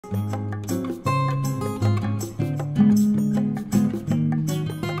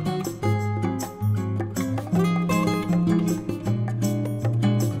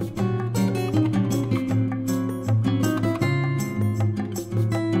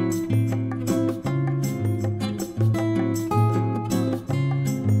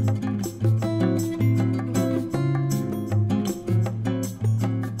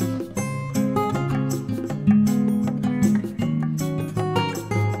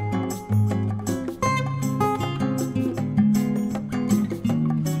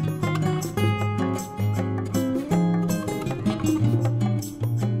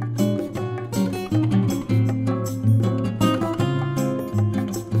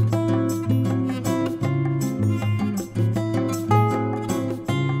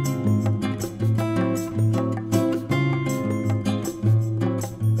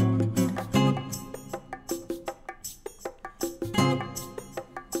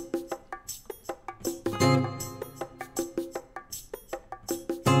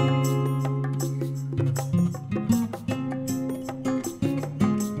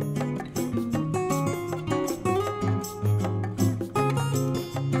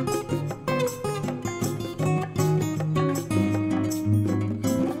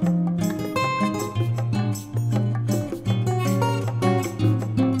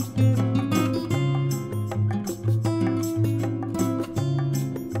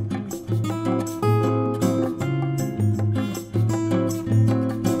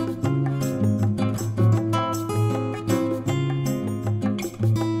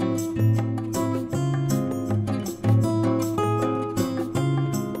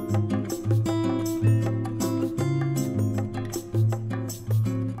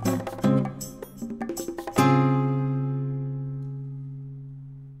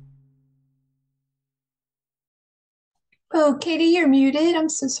Katie, you're muted. I'm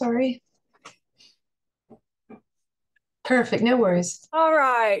so sorry. Perfect. No worries. All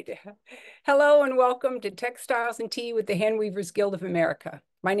right. Hello and welcome to Textiles and Tea with the Handweavers Guild of America.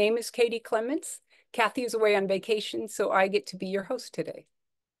 My name is Katy Clements. Kathy is away on vacation, so I get to be your host today.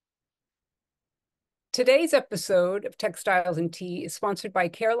 Today's episode of Textiles and Tea is sponsored by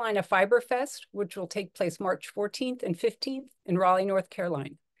Carolina Fiber Fest, which will take place March 14th and 15th in Raleigh, North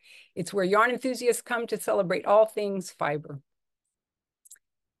Carolina. It's where yarn enthusiasts come to celebrate all things fiber.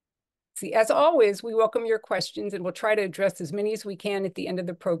 See, as always, we welcome your questions and we'll try to address as many as we can at the end of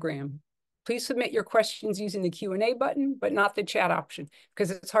the program. Please submit your questions using the Q&A button, but not the chat option,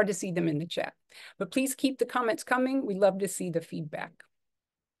 because it's hard to see them in the chat. But please keep the comments coming. We love to see the feedback.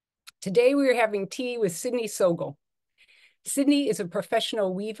 Today, we are having tea with Sydney Sogol. Sydney is a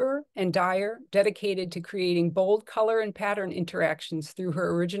professional weaver and dyer dedicated to creating bold color and pattern interactions through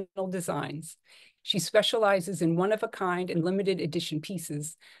her original designs. She specializes in one-of-a-kind and limited edition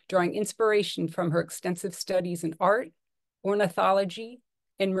pieces, drawing inspiration from her extensive studies in art, ornithology,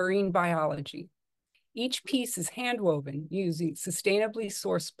 and marine biology. Each piece is handwoven using sustainably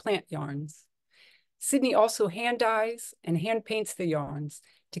sourced plant yarns. Sydney also hand dyes and hand paints the yarns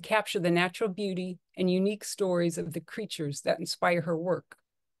to capture the natural beauty and unique stories of the creatures that inspire her work.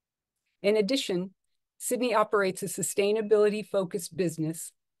 In addition, Sydney operates a sustainability-focused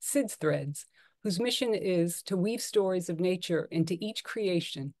business, Sid's Threads, whose mission is to weave stories of nature into each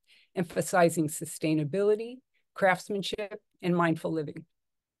creation, emphasizing sustainability, craftsmanship, and mindful living.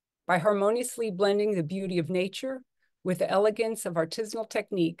 By harmoniously blending the beauty of nature with the elegance of artisanal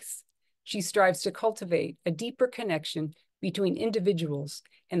techniques, she strives to cultivate a deeper connection between individuals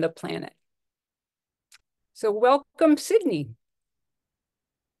and the planet. So welcome, Sydney.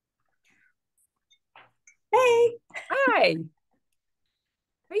 Hey, Hi,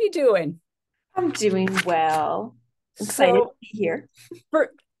 how you doing? I'm doing well. Excited to So be here. we're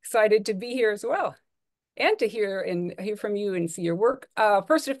excited to be here as well and to hear from you and see your work.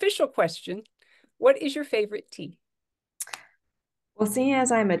 First official question, what is your favorite tea? Well, seeing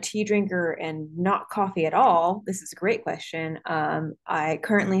as I'm a tea drinker and not coffee at all, this is a great question. I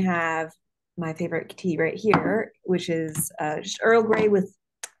currently have my favorite tea right here, which is just Earl Grey with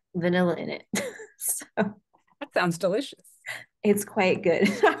vanilla in it. So That sounds delicious. it's quite good.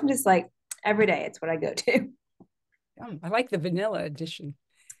 I'm just like every day, it's what I go to. I like the vanilla edition.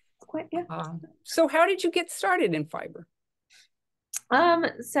 It's quite, yeah. So how did you get started in fiber?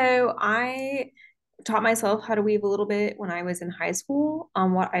 So I taught myself how to weave a little bit when I was in high school.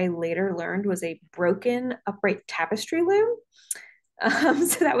 What I later learned was a broken upright tapestry loom.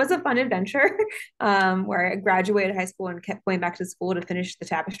 So that was a fun adventure where I graduated high school and kept going back to school to finish the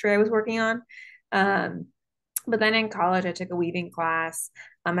tapestry I was working on. Um, but then in college, I took a weaving class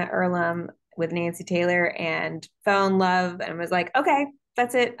at Earlham with Nancy Taylor and fell in love and was like, okay,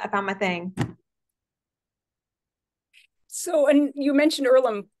 that's it. I found my thing. So, and you mentioned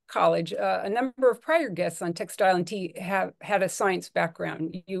Earlham College. A number of prior guests on Textile and Tea have had a science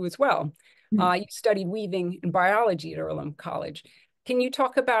background, you as well. You studied weaving and biology at Earlham College. Can you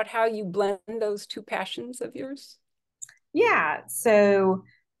talk about how you blend those two passions of yours? Yeah. So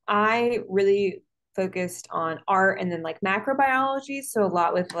I really focused on art and then like macrobiology. So a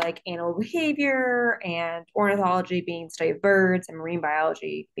lot with like animal behavior and ornithology being study of birds and marine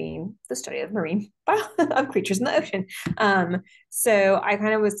biology being the study of marine of creatures in the ocean. So I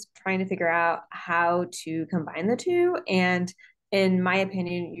kind of was trying to figure out how to combine the two. And in my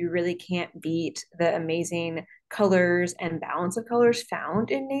opinion, you really can't beat the amazing colors and balance of colors found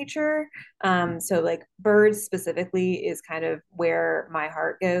in nature. So like birds specifically is kind of where my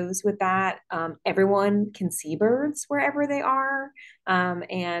heart goes with that. Everyone can see birds wherever they are.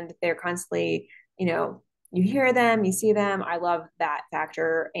 And they're constantly, you hear them, you see them. I love that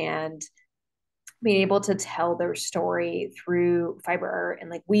factor. And being able to tell their story through fiber art and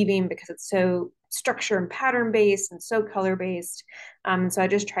like weaving because it's so structure and pattern based and so color based. So I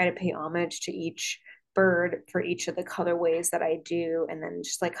just try to pay homage to each bird for each of the colorways that I do, and then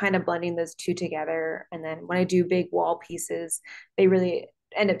just like kind of blending those two together. And then when I do big wall pieces, they really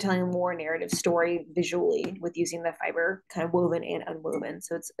end up telling more narrative story visually with using the fiber kind of woven and unwoven.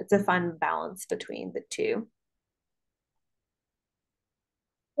 So it's a fun balance between the two.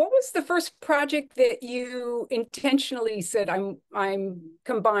 What was the first project that you intentionally said, I'm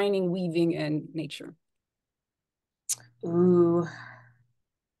combining weaving and nature? Ooh.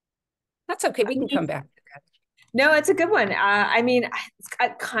 That's okay. We can come back to that. No, it's a good one. I mean,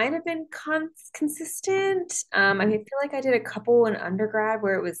 I've kind of been consistent. I mean, I feel like I did a couple in undergrad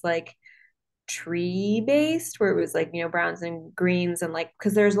where it was like tree based, where it was like, browns and greens and like,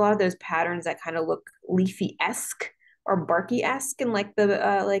 because there's a lot of those patterns that kind of look leafy-esque are Barky-esque in like the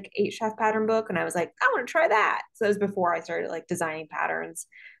like 8 Chef pattern book, and I was like, I want to try that. So it was before I started like designing patterns.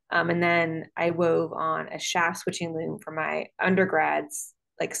 And then I wove on a shaft switching loom for my undergrad's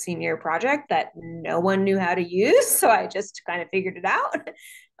like senior project that no one knew how to use, so I just kind of figured it out.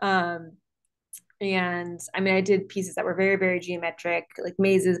 um, and I mean, I did pieces that were very, very geometric, like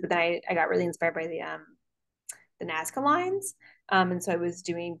mazes, but then I got really inspired by the Nazca lines. And so I was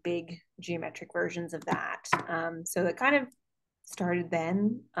doing big geometric versions of that. So that kind of started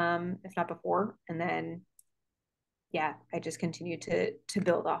then, if not before. And then, yeah, I just continued to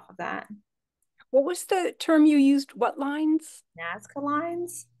build off of that. What was the term you used? What lines? Nazca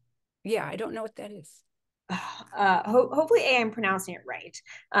lines. Yeah, I don't know what that is. Hopefully A, I'm pronouncing it right.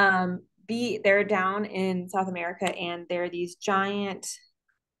 B, they're down in South America, and they're these giant,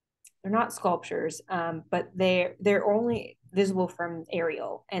 they're not sculptures, but they're only visible from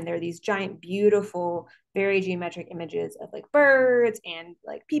aerial, and they're these giant, beautiful, very geometric images of like birds and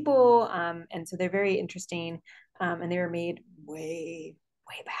like people, and so they're very interesting, and they were made way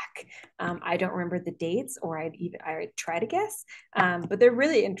back. I don't remember the dates, or I try to guess, but they're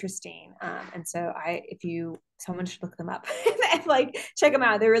really interesting, and so if you someone should look them up and like check them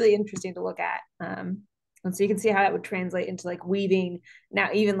out. They're really interesting to look at, and so you can see how that would translate into like weaving now,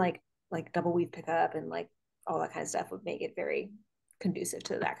 even like double weave pickup and like all that kind of stuff would make it very conducive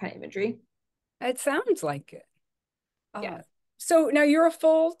to that kind of imagery. It sounds like it. Yeah. So now you're a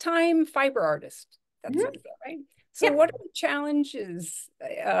full-time fiber artist. That's Mhm. is that right? So Yep. what are the challenges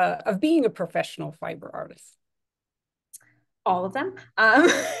of being a professional fiber artist? All of them.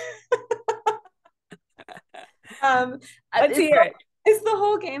 Um, Let's it's, hear it. it's the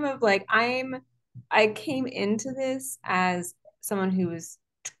whole game of like, I came into this as someone who was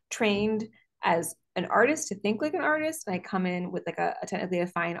trained as an artist to think like an artist. And I come in with like a technically a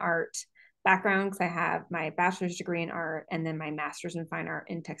fine art background, because I have my bachelor's degree in art and then my master's in fine art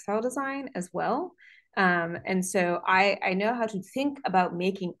in textile design as well. And so I know how to think about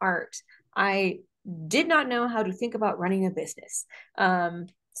making art. I did not know how to think about running a business.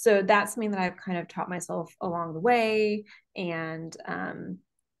 So that's something that I've kind of taught myself along the way, and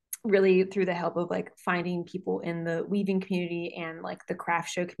really through the help of like finding people in the weaving community and like the craft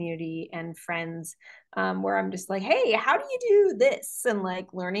show community and friends, where I'm just like, hey, how do you do this, and like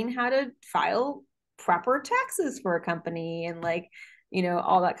learning how to file proper taxes for a company, and like,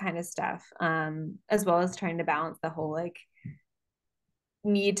 all that kind of stuff, as well as trying to balance the whole like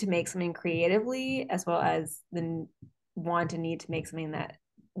need to make something creatively, as well as the want and need to make something that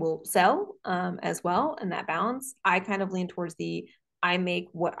will sell, as well. And that balance, I kind of lean towards the I make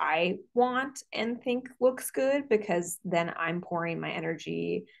what I want and think looks good, because then I'm pouring my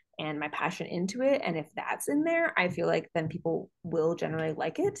energy and my passion into it. And if that's in there, I feel like then people will generally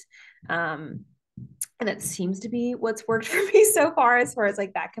like it. And that seems to be what's worked for me so far, as far as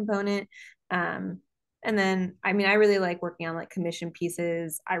like that component. Um, and then, I mean, I really like working on like commission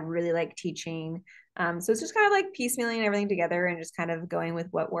pieces. I really like teaching. So it's just kind of like piecemealing everything together and just kind of going with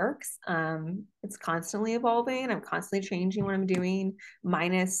what works. It's constantly evolving. I'm constantly changing what I'm doing,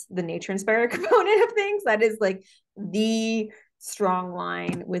 minus the nature inspired component of things. That is like the strong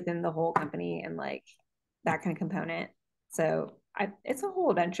line within the whole company, and like that kind of component. So it's a whole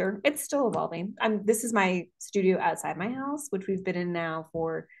adventure. It's still evolving. This is my studio outside my house, which we've been in now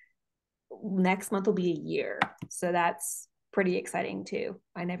for, next month will be a year. So that's pretty exciting too.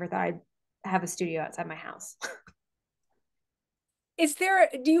 I never thought I'd have a studio outside my house.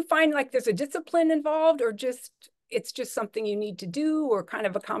 Do you find like there's a discipline involved, or just it's just something you need to do, or kind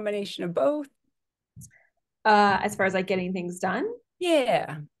of a combination of both? As far as like getting things done.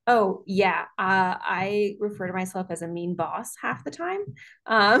 Yeah. Oh yeah. I refer to myself as a mean boss half the time.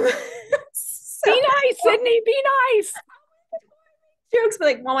 So Be nice, Sydney, be nice. jokes, but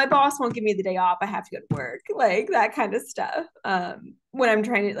like, well, my boss won't give me the day off, I have to go to work, like that kind of stuff. When I'm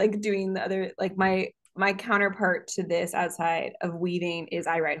trying to like doing the other, like my counterpart to this outside of weaving is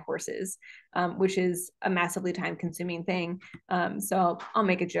I ride horses, which is a massively time consuming thing. So I'll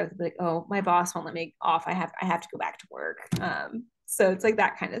make a joke like, oh, my boss won't let me off, I have to go back to work. So it's like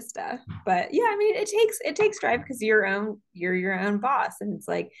that kind of stuff. But yeah, I mean, it takes drive, because you're your own boss, and it's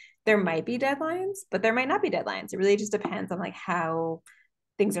like there might be deadlines, but there might not be deadlines. It really just depends on like how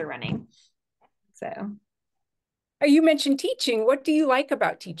things are running. So You mentioned teaching. What do you like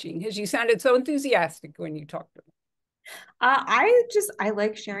about teaching? Because you sounded so enthusiastic when you talked to me. I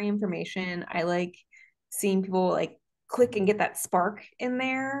like sharing information. I like seeing people like click and get that spark in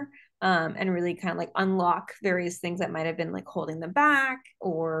there, and really kind of like unlock various things that might have been like holding them back,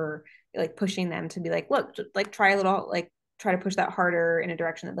 or like pushing them to be like, look, like try to push that harder in a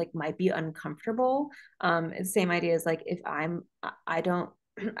direction that like might be uncomfortable. It's the same idea as like if I don't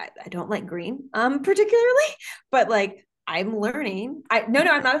I don't like green particularly, but like I'm learning. No,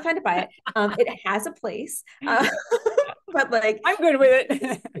 I'm not offended by it. It has a place. But like I'm good with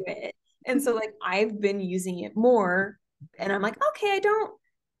it. it. And so like I've been using it more and I'm like, okay, I don't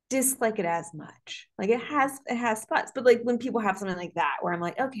dislike it as much. Like it has spots, but like when people have something like that where I'm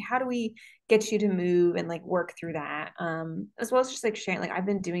like, okay, how do we get you to move and like work through that? As well as just like sharing, like I've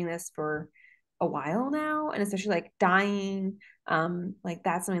been doing this for a while now, and especially like dyeing, like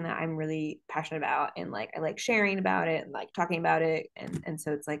that's something that I'm really passionate about, and like I like sharing about it and like talking about it, and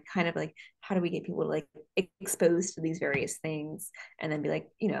so it's like kind of like how do we get people to like exposed to these various things, and then be like,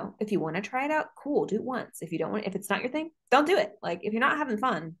 if you want to try it out, cool, do it once. If you don't want, if it's not your thing, don't do it. Like if you're not having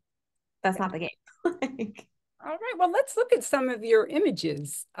fun, that's not the game. Like, All right, well, let's look at some of your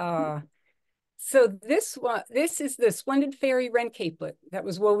images. So this is the Splendid Fairy Wren Capelet that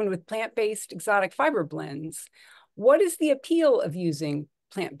was woven with plant-based exotic fiber blends. What is the appeal of using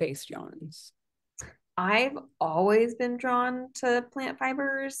plant-based yarns? I've always been drawn to plant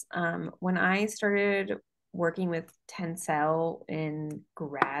fibers. When I started working with Tencel in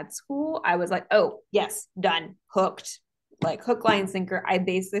grad school, I was like, oh, yes, done, hooked, like hook, line, sinker. I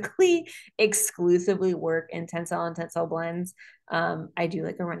basically exclusively work in Tencel and Tencel blends. I do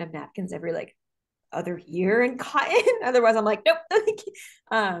like a run of napkins every like other year in cotton. Otherwise, I'm like, nope.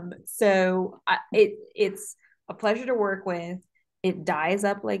 It's a pleasure to work with. It dyes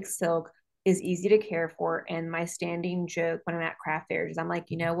up like silk, is easy to care for. And my standing joke when I'm at craft fairs is I'm like,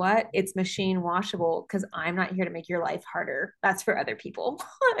 you know what? It's machine washable because I'm not here to make your life harder. That's for other people.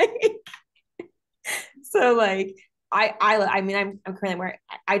 So like I mean I'm currently wearing,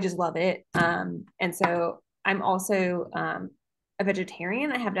 I just love it. And so I'm also a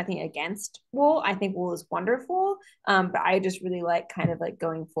vegetarian. I have nothing against wool. I think wool is wonderful. But I just really like kind of like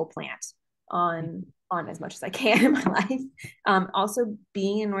going full plant on as much as I can in my life. Also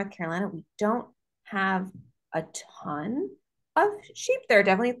being in North Carolina, we don't have a ton of sheep. There's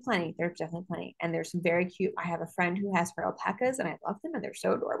definitely plenty. And there's some very cute. I have a friend who has her alpacas and I love them and they're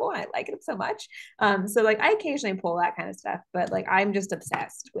so adorable and I like them so much. So like I occasionally pull that kind of stuff, but like I'm just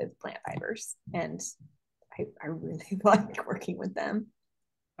obsessed with plant fibers and I really like working with them.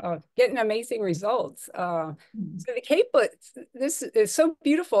 Getting amazing results. So the capelet, this is so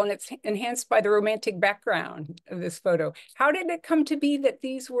beautiful and it's enhanced by the romantic background of this photo. How did it come to be that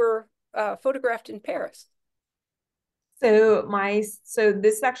these were photographed in Paris? So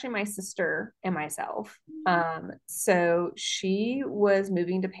this is actually my sister and myself. So she was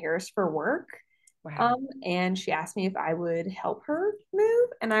moving to Paris for work. Wow. And she asked me if I would help her move.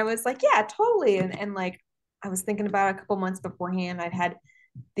 And I was like, yeah, totally. And like I was thinking about a couple months beforehand. I'd had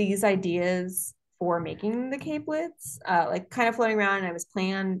these ideas for making the capelets, like kind of floating around, and I was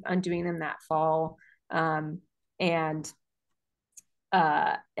planning on doing them that fall. And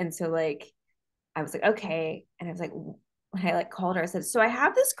so like I was like, okay. And I was like, when I like called her, I said, so I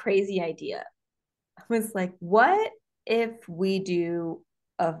have this crazy idea. I was like, what if we do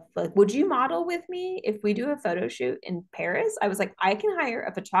like, would you model with me if we do a photo shoot in Paris? I was like, I can hire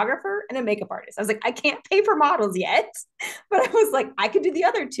a photographer and a makeup artist. I was like, I can't pay for models yet, but I was like, I could do the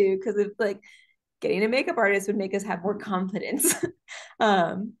other two because it's like getting a makeup artist would make us have more confidence.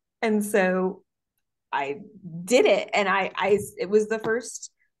 And so I did it, and it was the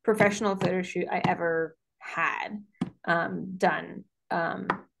first professional photo shoot I ever had done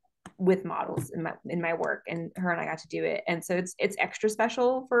with models in my work, and her and I got to do it, and so it's extra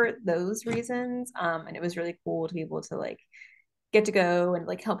special for those reasons. And it was really cool to be able to like get to go and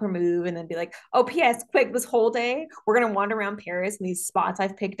like help her move and then be like, oh, ps quick, this whole day we're going to wander around Paris in these spots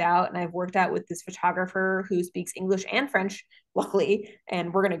I've picked out, and I've worked out with this photographer who speaks English and French, luckily,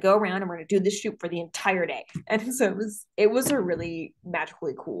 and we're going to go around and we're going to do this shoot for the entire day. And so it was a really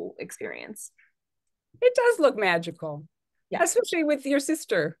magically cool experience. It does look magical, Yeah. especially with your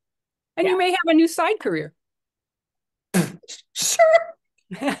sister. And Yeah. you may have a new side career. Sure.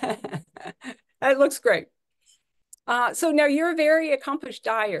 That looks great. So now you're a very accomplished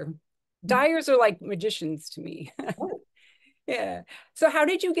dyer. Dyers are like magicians to me. Oh. Yeah. So how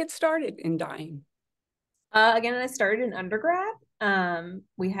did you get started in dyeing? Again, I started in undergrad.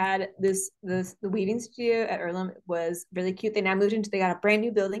 We had the weaving studio at Earlham was really cute. They got a brand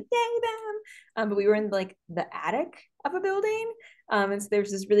new building. Yay, them. But we were in like the attic of a building. And so there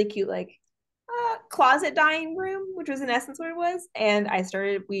was this really cute like closet dyeing room, which was in essence what it was. And I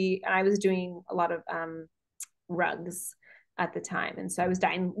was doing a lot of rugs at the time. And so I was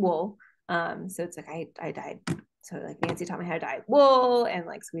dyeing wool. So it's like I dyed so like Nancy taught me how to dye wool, and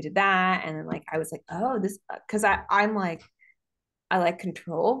like so we did that, and then like I was like, oh, this, because I'm like, I like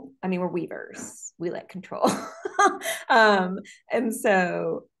control. I mean, we're weavers. We like control. um, and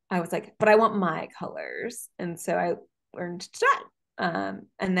so I was like, but I want my colors. And so I learned to dye.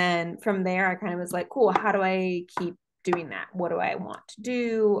 And then from there, I kind of was like, cool, how do I keep doing that? What do I want to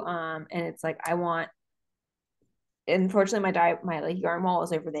do? And it's like, I want, unfortunately, my like yarn wall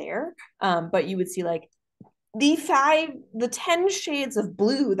is over there. But you would see like the 10 shades of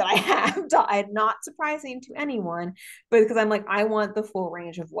blue that I have dyed, not surprising to anyone, but because I'm like, I want the full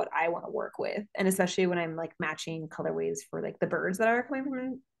range of what I want to work with. And especially when I'm like matching colorways for like the birds that are coming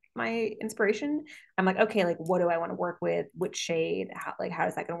from my inspiration, I'm like, okay, like what do I want to work with? Which shade? How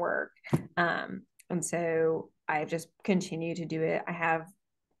is that going to work? And so I've just continued to do it. I have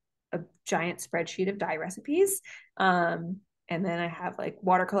a giant spreadsheet of dye recipes. And then I have like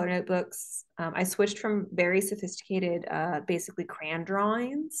watercolor notebooks. I switched from very sophisticated, basically crayon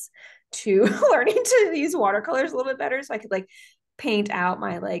drawings to learning to use watercolors a little bit better. So I could like paint out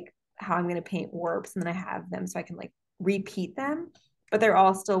my like how I'm going to paint warps, and then I have them so I can like repeat them. But they're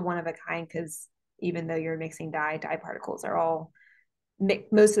all still one of a kind, because even though you're mixing dye particles are all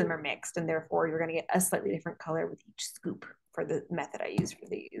most of them are mixed, and therefore you're going to get a slightly different color with each scoop for the method I use for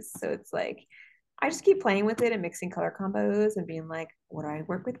these. So it's like I just keep playing with it and mixing color combos and being like, what do I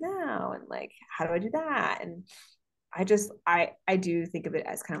work with now? And like, how do I do that? And I do think of it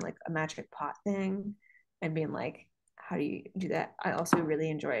as kind of like a magic pot thing, and being like, how do you do that? I also really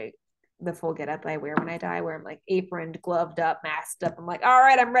enjoy the full get up I wear when I dye, where I'm like aproned, gloved up, masked up. I'm like, all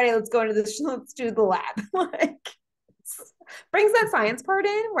right, I'm ready. Let's go into this. Let's do the lab. Like, brings that science part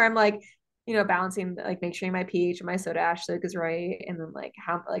in where I'm like, balancing, like make sure my pH and my soda ash soak is right. And then like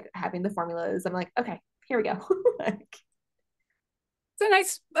how, like having the formulas, I'm like, okay, here we go. Like, it's a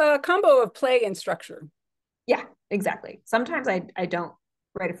nice combo of play and structure. yeah, exactly. Sometimes I don't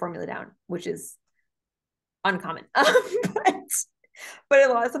write a formula down, which is uncommon. But a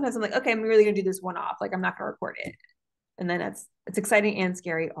lot of sometimes I'm like, okay, I'm really gonna do this one off. Like I'm not gonna record it. And then it's exciting and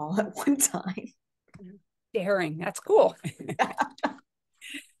scary all at one time. Daring, that's cool.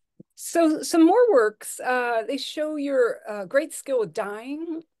 So some more works, they show your great skill with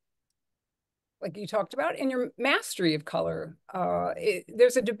dyeing, like you talked about, and your mastery of color.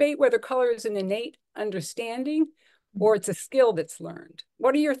 There's a debate whether color is an innate understanding or it's a skill that's learned.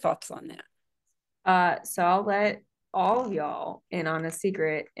 What are your thoughts on that? So I'll let all of y'all in on a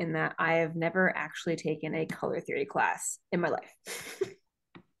secret, in that I have never actually taken a color theory class in my life.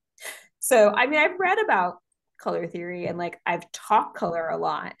 So, I mean, I've read about color theory and like I've taught color a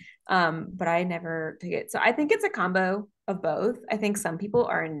lot, but I never took it. So I think it's a combo of both. I think some people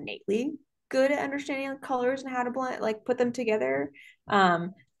are innately good at understanding colors and how to blend, like put them together.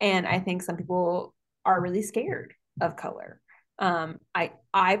 And I think some people are really scared of color.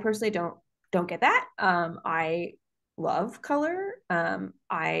 I personally don't get that. I love color.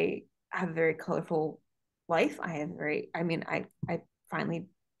 I have a very colorful life. I finally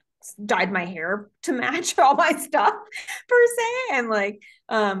dyed my hair to match all my stuff per se. And like,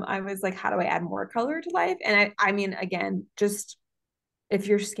 I was like, how do I add more color to life? And I mean, again, just if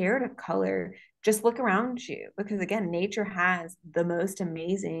you're scared of color, just look around you, because again, nature has the most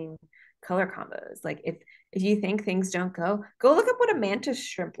amazing color combos. Like if you think things don't go look up what a mantis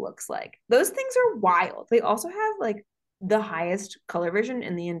shrimp looks like. Those things are wild. They also have like the highest color vision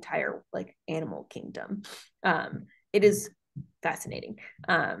in the entire like animal kingdom. It is fascinating.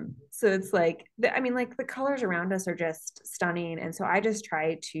 So it's like I mean, like the colors around us are just stunning. And so I just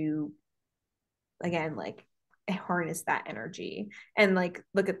try to, again, like harness that energy and like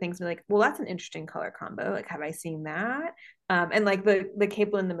look at things and be like, well, that's an interesting color combo. Like, have I seen that? And like the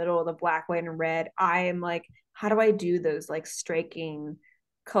cable in the middle, the black, white, and red, I am like, how do I do those like striking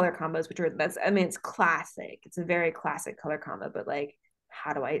color combos, which are it's classic. It's a very classic color combo, but like,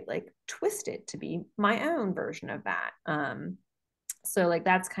 how do I like twist it to be my own version of that? So like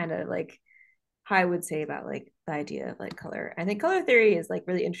that's kind of like how I would say about like the idea of like color. I think color theory is like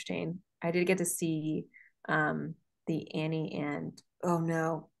really interesting. I did get to see the Annie and, oh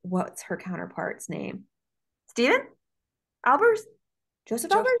no, what's her counterpart's name? Stephen Albers?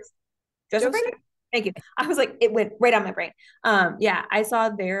 Joseph Jo Albers? Joseph, Joseph? right? Thank you. I was like, it went right on my brain. Yeah, I saw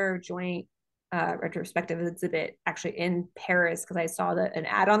their joint retrospective exhibit actually in Paris, because I saw an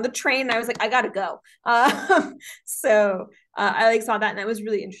ad on the train and I was like, I gotta go. So I like saw that, and it was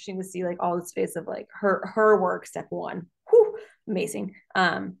really interesting to see like all the space of like her work, step one. Whew, amazing.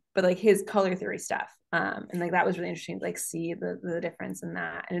 But like his color theory stuff. And like that was really interesting to like see the difference in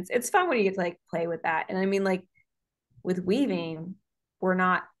that. And it's fun when you get to like play with that. And I mean, like with weaving, we're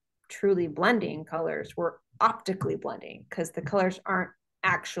not truly blending colors, we're optically blending because the colors aren't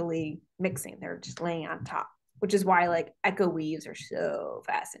actually mixing. They're just laying on top, which is why like echo weaves are so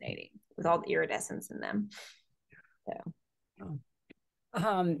fascinating with all the iridescence in them. So,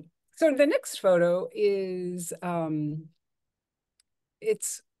 so the next photo is it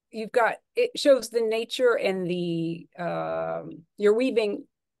shows the nature and the you're weaving,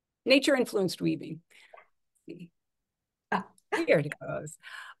 nature influenced weaving. Here it goes.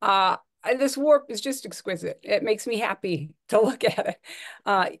 And this warp is just exquisite. It makes me happy to look at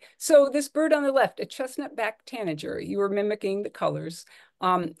it. So this bird on the left, a chestnut-backed tanager, you were mimicking the colors.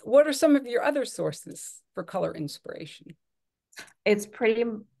 What are some of your other sources for color inspiration? It's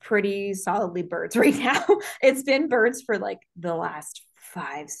pretty solidly birds right now. It's been birds for like the last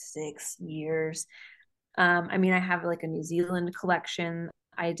 5-6 years. I mean, I have like a New Zealand collection.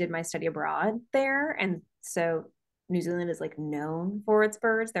 I did my study abroad there, and so New Zealand is like known for its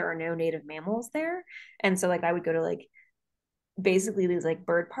birds. There are no native mammals there, and so like I would go to like basically these like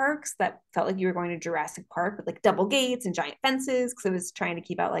bird parks that felt like you were going to Jurassic Park with like double gates and giant fences because it was trying to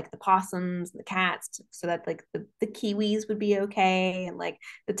keep out like the possums and the cats so that like the kiwis would be okay, and like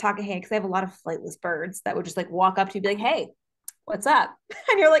the takahe because they have a lot of flightless birds that would just like walk up to you and be like, hey, what's up?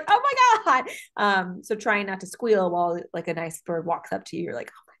 And you're like, oh my God. So trying not to squeal while like a nice bird walks up to you, you're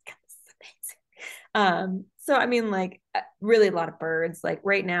like, oh my God, this is amazing. So I mean, like really a lot of birds. Like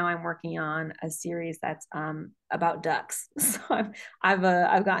right now I'm working on a series that's about ducks. So I've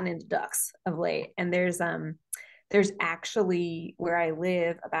gotten into ducks of late. And there's actually where I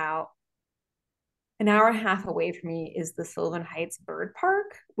live about an hour and a half away from me is the Sylvan Heights Bird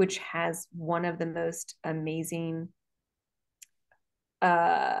Park, which has one of the most amazing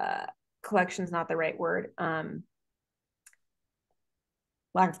collection's not the right word.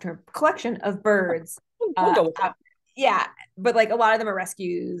 Lack of term, collection of birds. We'll go with that. Yeah, but like a lot of them are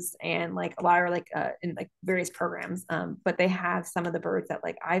rescues and like a lot are like in like various programs. But they have some of the birds that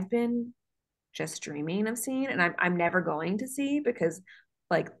like I've been just dreaming of seeing and I'm never going to see because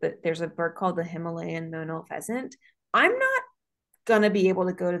like there's a bird called the Himalayan monal pheasant. I'm not gonna be able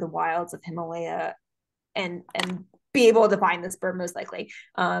to go to the wilds of Himalaya and be able to find this bird most likely.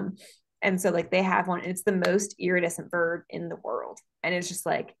 And so like they have one, and it's the most iridescent bird in the world. And it's just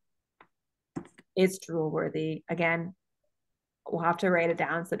like, it's drool worthy. Again, we'll have to write it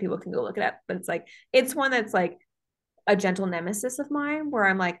down so people can go look it up. But it's like, it's one that's like a gentle nemesis of mine where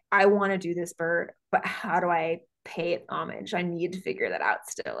I'm like, I want to do this bird, but how do I pay it homage? I need to figure that out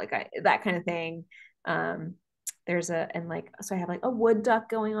still. Like that kind of thing. And like, so I have like a wood duck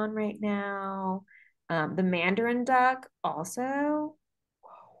going on right now. The Mandarin duck also,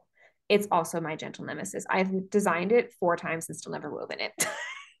 it's also my gentle nemesis. I've designed it 4 times and still never woven it.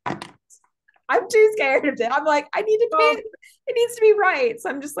 I'm too scared of it. I'm like, I need to be, it needs to be right. So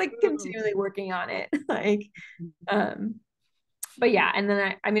I'm just like continually working on it. Like, but yeah, and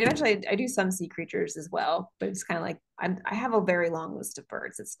then I mean, eventually I do some sea creatures as well, but it's kind of like I have a very long list of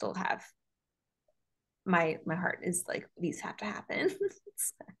birds that still have my heart is like, these have to happen.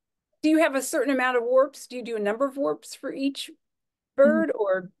 Do you have a certain amount of warps? Do you do a number of warps for each bird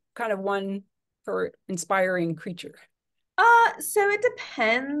or kind of one for inspiring creature? So it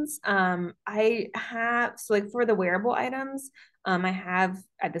depends. I have so like for the wearable items, I have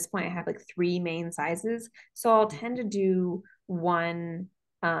at this point I have like 3 main sizes. So I'll tend to do one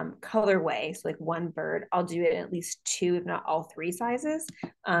colorway. So like one bird, I'll do it in at least 2, if not all 3 sizes.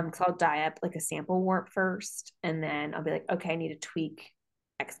 Because I'll dye up like a sample warp first, and then I'll be like, okay, I need to tweak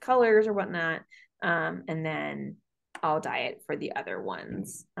X colors or whatnot. And then I'll dye it for the other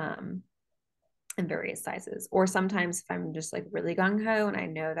ones. In various sizes. Or sometimes if I'm just like really gung-ho and I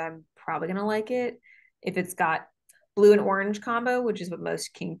know that I'm probably gonna like it, if it's got blue and orange combo, which is what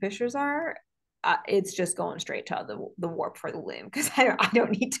most kingfishers are, it's just going straight to the warp for the loom because I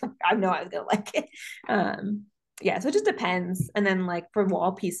don't need to. I know I was gonna like it. Yeah, so it just depends. And then like for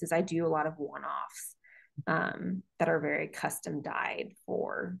wall pieces, I do a lot of one-offs that are very custom dyed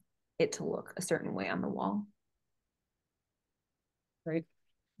for it to look a certain way on the wall. Right.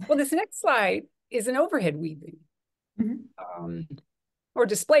 Well, this next slide is an overhead weaving, or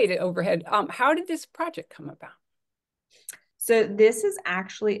displayed at overhead. How did this project come about? So this is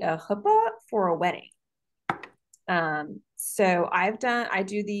actually a huppah for a wedding. So I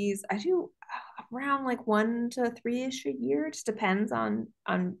do around like 1 to 3-ish a year. It just depends on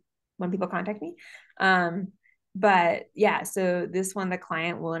when people contact me. But yeah, so this one, the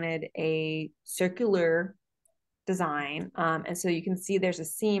client wanted a circular design. And so you can see there's a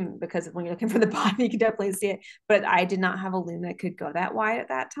seam because when you're looking for the bottom, you can definitely see it. But I did not have a loom that could go that wide at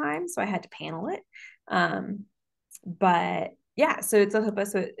that time. So I had to panel it. But Yeah, so it's a chuppah,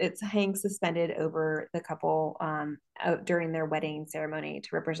 so it's hangs suspended over the couple during their wedding ceremony to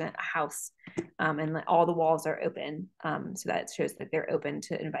represent a house, and like, all the walls are open, so that shows that they're open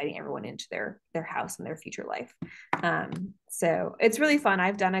to inviting everyone into their house and their future life. So it's really fun.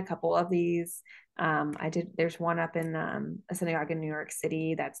 I've done a couple of these. I did. There's one up in a synagogue in New York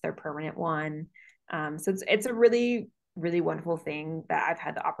City. That's their permanent one. So it's a really wonderful thing that I've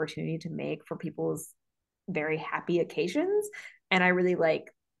had the opportunity to make for people's very happy occasions. And I really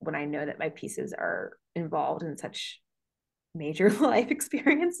like when I know that my pieces are involved in such major life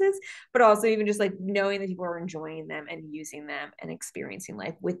experiences, but also even just like knowing that people are enjoying them and using them and experiencing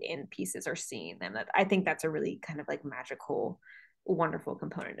life within pieces or seeing them. That I think that's a really kind of like magical, wonderful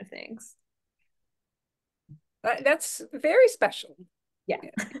component of things. That's very special. Yeah.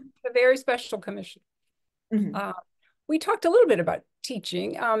 A very special commission. Mm-hmm. We talked a little bit about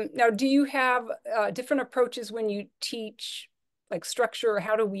teaching. Now, do you have different approaches when you teach, like structure,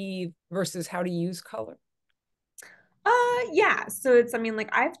 how to weave versus how to use color? Yeah. So it's, I mean, like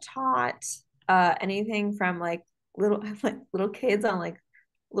I've taught anything from like little kids on like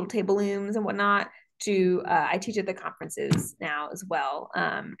little table looms and whatnot to I teach at the conferences now as well.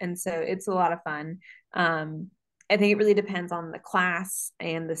 And so it's a lot of fun. I think it really depends on the class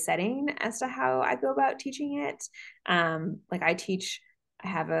and the setting as to how I go about teaching it. Like I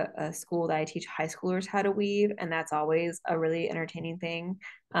have a school that I teach high schoolers how to weave, and that's always a really entertaining thing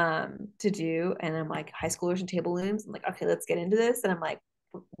to do. And I'm like, high schoolers and table looms. I'm like, okay, let's get into this. And I'm like,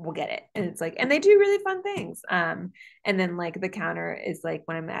 we'll get it. And it's like, and they do really fun things. And then like the counter is like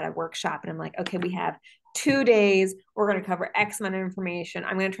when I'm at a workshop and I'm like, okay, we have 2 days. We're going to cover X amount of information.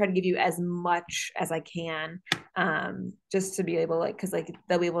 I'm going to try to give you as much as I can, just to be able like, cause like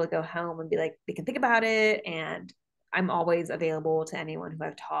they'll be able to go home and be like, they can think about it. And I'm always available to anyone who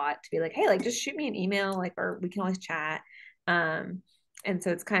I've taught to be like, hey, like just shoot me an email, like, or we can always chat. And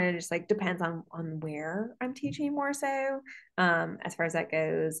so it's kind of just like depends on where I'm teaching more so, as far as that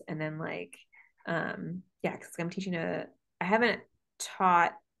goes. And then like yeah, because I'm teaching I haven't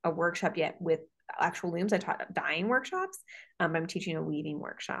taught a workshop yet with actual looms. I taught dyeing workshops, but I'm teaching a weaving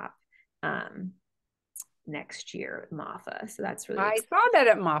workshop next year at MAFA, so that's really I exciting. saw that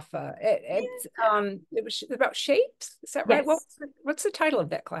at MAFA. Yeah. It was about shapes. Is that right? Yes, What's the title of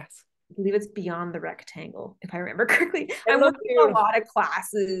that class? I believe it's Beyond the Rectangle, if I remember correctly. It I'm looked working on a beautiful. lot of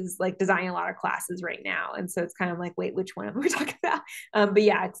classes, like designing a lot of classes right now, and so it's kind of like, wait, which one am we talking about? But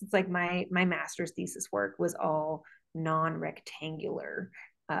yeah, it's like my master's thesis work was all non-rectangular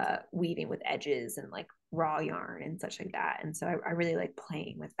weaving with edges and like raw yarn and such like that, and so I really like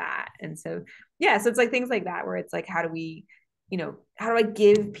playing with that. And so yeah, so it's like things like that where it's like, how do we, how do I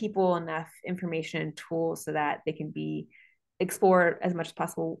give people enough information and tools so that they can be explore as much as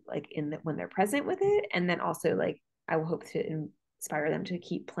possible like when they're present with it, and then also like I will hope to inspire them to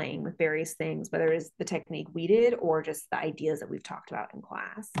keep playing with various things, whether it's the technique we did or just the ideas that we've talked about in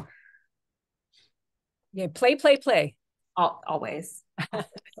class. Yeah, play, play, play. Always.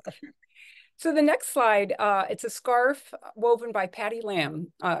 So the next slide, it's a scarf woven by Patty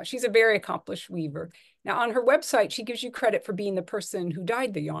Lamb. She's a very accomplished weaver. Now on her website, she gives you credit for being the person who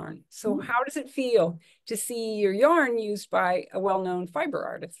dyed the yarn. So how does it feel to see your yarn used by a well-known fiber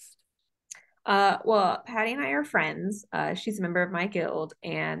artist? Well, Patty and I are friends. She's a member of my guild,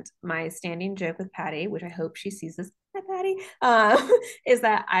 and my standing joke with Patty, which I hope she sees this, hi Patty, is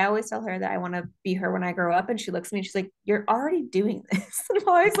that I always tell her that I want to be her when I grow up, and she looks at me and she's like, "You're already doing this." And I'm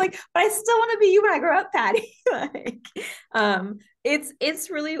always like, "But I still want to be you when I grow up, Patty." Like, it's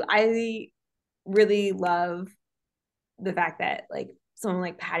really, I really love the fact that like someone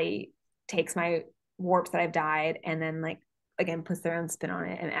like Patty takes my warps that I've dyed and then like again puts their own spin on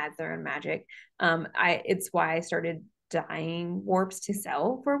it and adds their own magic. It's why I started dyeing warps to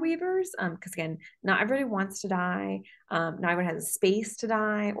sell for weavers, because again, not everybody wants to dye, not everyone has a space to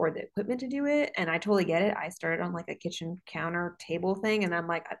dye or the equipment to do it, and I totally get it. I started on like a kitchen counter table thing, and I'm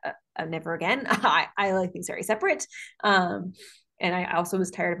like, never again. I like things very separate. And I also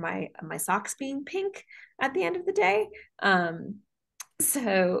was tired of my socks being pink at the end of the day.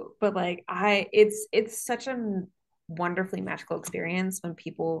 So but like it's such a wonderfully magical experience when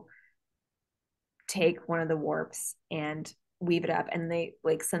people take one of the warps and weave it up, and they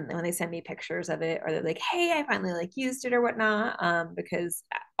like when they send me pictures of it, or they're like, hey, I finally like used it or whatnot, because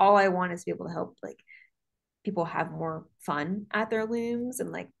all I want is to be able to help like people have more fun at their looms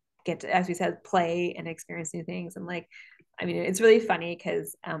and like get to, as we said, play and experience new things. And like, I mean, it's really funny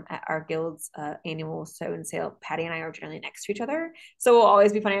because at our guild's annual sew and sale, Patty and I are generally next to each other. So it'll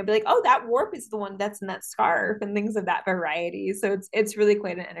always be funny. I'll be like, oh, that warp is the one that's in that scarf, and things of that variety. So it's really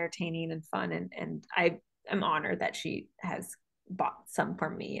quite entertaining and fun. And I am honored that she has bought some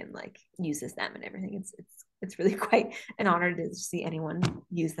from me and like uses them and everything. It's really quite an honor to see anyone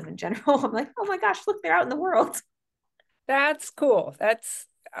use them in general. I'm like, oh my gosh, look, they're out in the world. That's cool.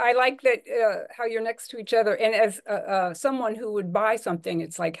 I like that how you're next to each other. And as someone who would buy something,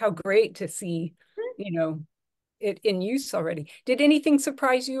 it's like how great to see, you know, it in use already. Did anything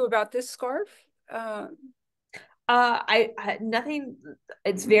surprise you about this scarf? Uh, I nothing.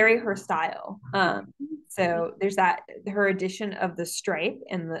 It's very her style. So there's that her addition of the stripe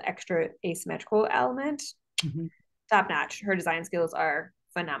and the extra asymmetrical element, Mhm. top notch. Her design skills are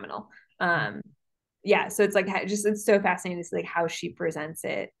phenomenal. Yeah, so it's like just it's so fascinating to see like how she presents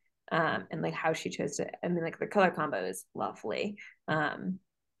it, and like how she chose to. I mean, like the color combo is lovely, and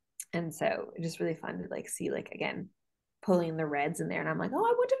so it's just really fun to like see like again pulling the reds in there, and I'm like, oh,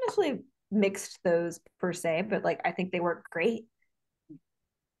 I wouldn't have necessarily mixed those per se, but like I think they work great.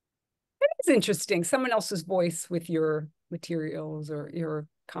 It's interesting. Someone else's voice with your materials or your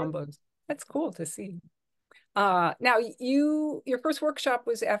combos. That's cool to see. Now your first workshop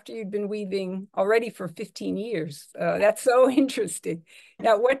was after you'd been weaving already for 15 years. That's so interesting.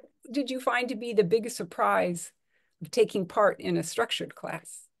 Now, what did you find to be the biggest surprise of taking part in a structured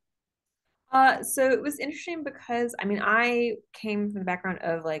class? So it was interesting because I mean I came from the background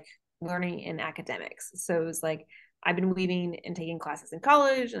of like learning in academics. So it was like I've been weaving and taking classes in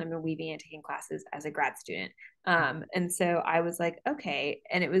college, and I've been weaving and taking classes as a grad student. And so I was like, okay,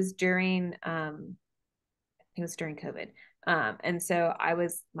 and it was during COVID. And so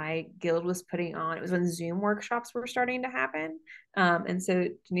my guild was putting on, it was when Zoom workshops were starting to happen. And so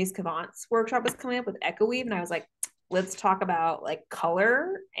Denise Cavant's workshop was coming up with Echo Weave. And I was like, let's talk about like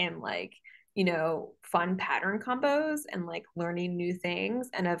color and like, fun pattern combos and like learning new things.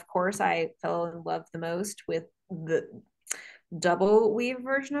 And of course, I fell in love the most with the double weave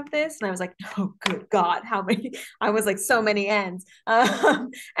version of this, and I was like, oh good god, how many? I was like, so many ends.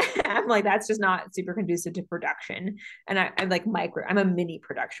 I'm like, that's just not super conducive to production. And I'm like I'm a mini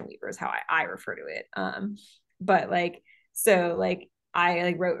production weaver is how I refer to it. But like, so like I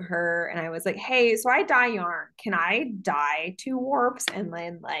like wrote her and I was like, hey, so I dye yarn, can I dye two warps and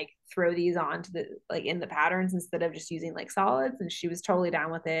then like throw these onto the like in the patterns instead of just using like solids? And she was totally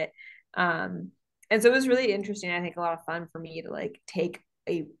down with it. And so it was really interesting. I think a lot of fun for me to like take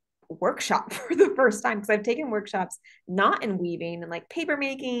a workshop for the first time, because I've taken workshops not in weaving and like paper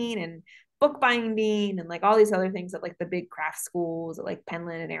making and bookbinding and like all these other things at like the big craft schools at like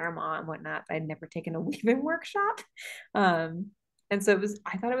Penland and Aramont and whatnot. But I'd never taken a weaving workshop. Um, and so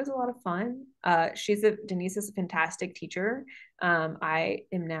I thought it was a lot of fun. Denise is a fantastic teacher. I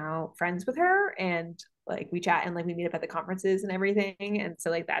am now friends with her, and like we chat and like we meet up at the conferences and everything. And so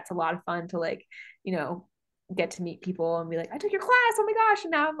like that's a lot of fun to like, you know, get to meet people and be like, I took your class, oh my gosh,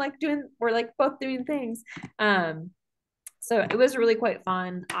 and now I'm like we're like both doing things. So it was really quite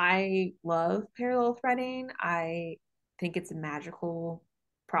fun. I love parallel threading. I think it's a magical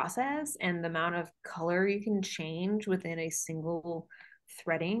process, and the amount of color you can change within a single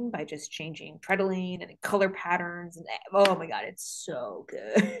threading by just changing treadling and color patterns, and oh my god, it's so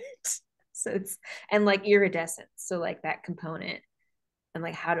good. So it's, and like iridescence, so like that component and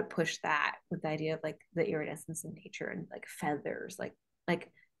like how to push that with the idea of like the iridescence in nature and like feathers, like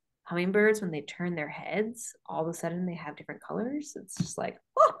hummingbirds when they turn their heads, all of a sudden they have different colors. It's just like,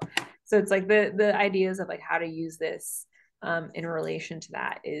 oh. So it's like the ideas of like how to use this in relation to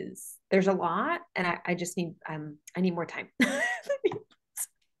that is there's a lot, and I just need I need more time.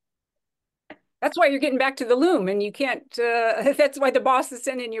 That's why you're getting back to the loom, and you can't. That's why the boss is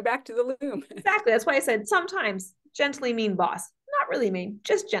sending you back to the loom. Exactly. That's why I said sometimes gently mean boss, not really mean,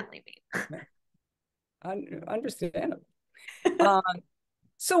 just gently mean. Understandable. Um,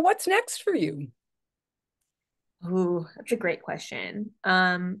 so what's next for you? Ooh, that's a great question.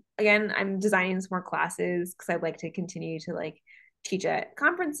 Again, I'm designing some more classes because I'd like to continue to like teach at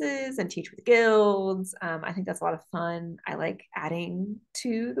conferences and teach with guilds. I think that's a lot of fun. I like adding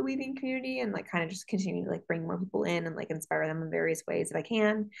to the weaving community and like kind of just continue to like bring more people in and like inspire them in various ways if I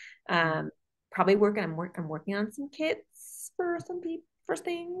can. Probably I'm working on some kits for some people for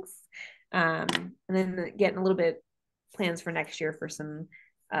things. And then getting a little bit plans for next year for some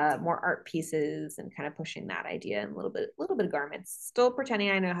more art pieces and kind of pushing that idea and a little bit of garments. Still pretending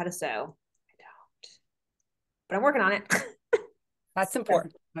I know how to sew. I don't, but I'm working on it. That's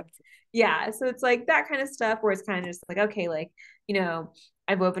important. Yeah, so it's like that kind of stuff where it's kind of just like, okay, like,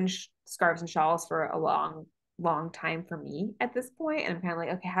 I've woven scarves and shawls for a long time for me at this point, and I'm kind of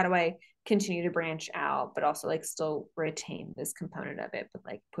like, okay, how do I continue to branch out but also like still retain this component of it, but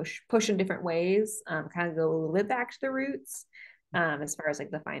like push in different ways, kind of go a little bit back to the roots, as far as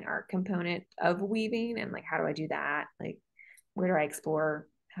like the fine art component of weaving, and like how do I do that, like where do I explore?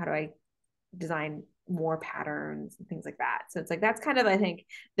 How do I design more patterns and things like that? So it's like that's kind of, I think,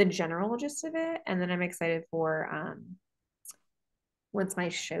 the general gist of it. And then I'm excited for once my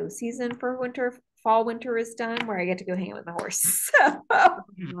show season for fall winter is done, where I get to go hang out with my horse.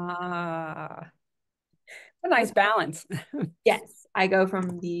 Ah, a nice balance. Yes, I go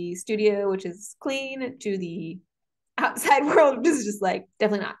from the studio, which is clean, to the outside world, which is just like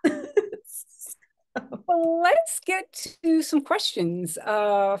definitely not. Well, let's get to some questions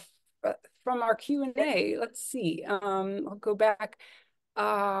from our Q&A. Let's see. I'll go back.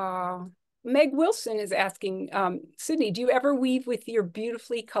 Meg Wilson is asking, Sydney, do you ever weave with your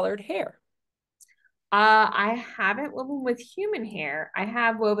beautifully colored hair? I haven't woven with human hair. I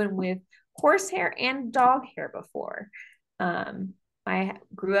have woven with horsehair and dog hair before. I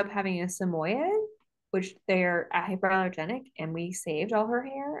grew up having a Samoyed, which they're hyperallergenic, and we saved all her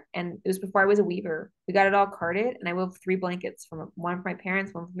hair. And it was before I was a weaver. We got it all carded, and I wove 3 blankets, from one for my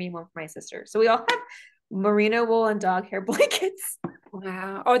parents, one for me, one for my sister. So we all have merino wool and dog hair blankets.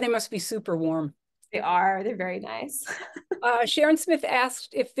 Wow. Oh, they must be super warm. They are. They're very nice. Sharon Smith asked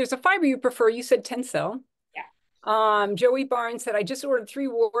if there's a fiber you prefer. You said tencel. Yeah. Joey Barnes said, I just ordered 3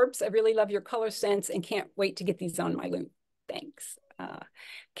 warbs. I really love your color sense and can't wait to get these on my loom. Thanks.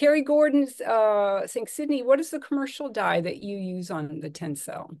 Carrie Gordon's saying, Sydney, what is the commercial dye that you use on the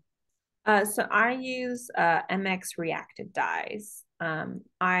tencel? So I use MX reactive dyes.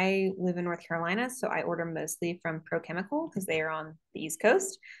 I live in North Carolina, so I order mostly from Pro Chemical because they are on the East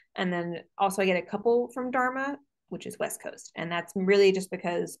Coast. And then also I get a couple from Dharma, which is West Coast. And that's really just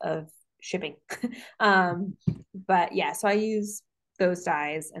because of shipping. But yeah, so I use those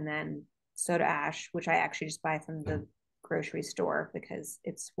dyes, and then soda ash, which I actually just buy from the grocery store because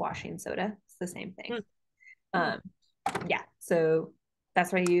it's washing soda. It's the same thing. Um, yeah, so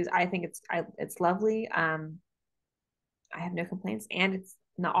that's what I use. I think it's lovely. I have no complaints, and it's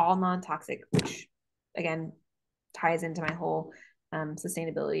not all non-toxic, which again ties into my whole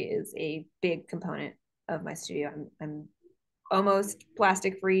sustainability is a big component of my studio. I'm almost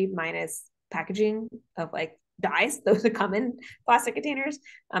plastic free minus packaging of like dyes, those that come in plastic containers,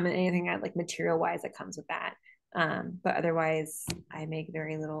 and anything like material wise that comes with that. But otherwise, I make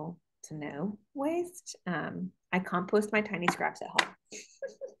very little to no waste. I compost my tiny scraps at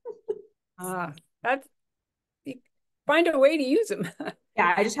home. That's find a way to use them.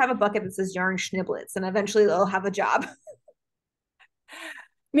 Yeah, I just have a bucket that says yarn schniblets, and eventually they'll have a job.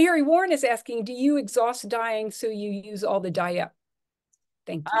 Mary Warren is asking, do you exhaust dyeing so you use all the dye up?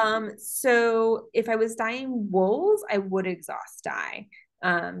 Thank you. So if I was dyeing wools, I would exhaust dye.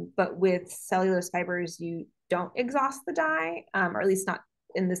 But with cellulose fibers, you don't exhaust the dye, or at least not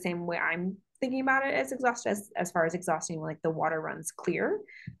in the same way I'm thinking about it as exhaust, as far as exhausting, like the water runs clear.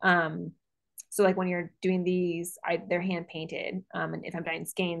 So like when you're doing these, they're hand painted. And if I'm dyeing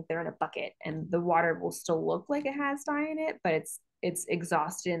skeins, they're in a bucket, and the water will still look like it has dye in it, but it's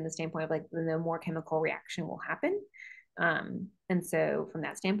exhausted in the standpoint of like no more chemical reaction will happen. And so from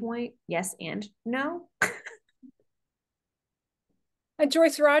that standpoint, yes and no.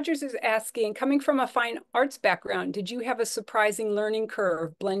 Joyce Rogers is asking, coming from a fine arts background, did you have a surprising learning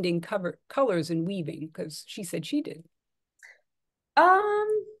curve blending colors and weaving? Because she said she did.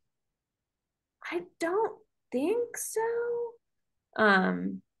 I don't think so.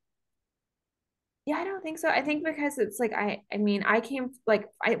 Yeah, I don't think so. I think because it's like I mean, I came like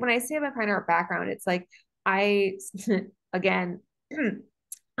when I say my fine art background, it's like I again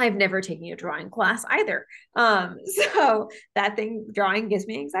I've never taken a drawing class either. So that thing drawing gives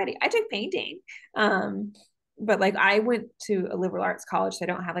me anxiety. I took painting. But like I went to a liberal arts college, so I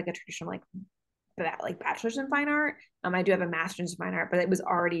don't have like a traditional like bachelor's in fine art. I do have a master's in fine art, but it was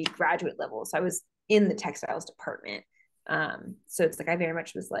already graduate level. So I was in the textiles department. So it's like I very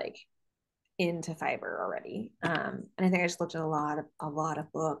much was like into fiber already. And I think I just looked at a lot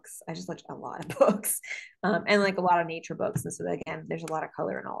of books. I just looked at a lot of books, and like a lot of nature books. And so again, there's a lot of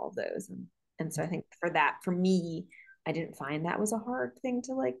color in all of those. And so I think for me, I didn't find that was a hard thing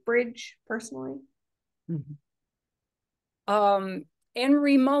to like bridge personally. Mm-hmm.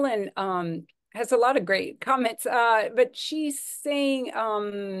 Anne-Marie Mullen has a lot of great comments, but she's saying,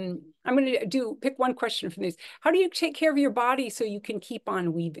 I'm going to pick one question from these. How do you take care of your body so you can keep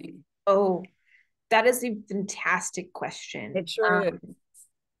on weaving? Oh, that is a fantastic question. It sure is.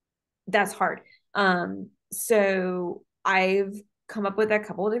 That's hard. So I've come up with a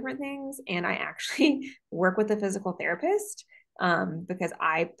couple of different things, and I actually work with a physical therapist because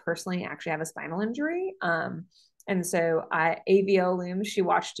I personally actually have a spinal injury. And so AVL Loom, she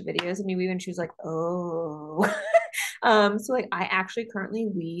watched videos of me weaving. She was like, oh, So like I actually currently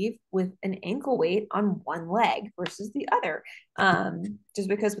weave with an ankle weight on one leg versus the other. Just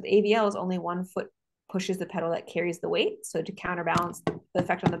because with AVLs, only one foot pushes the pedal that carries the weight. So to counterbalance the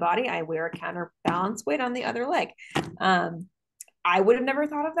effect on the body, I wear a counterbalance weight on the other leg. I would have never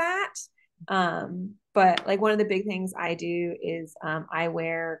thought of that. But like one of the big things I do is I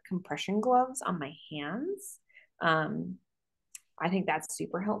wear compression gloves on my hands. I think that's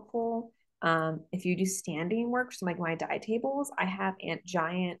super helpful. If you do standing work, so like my dye tables, I have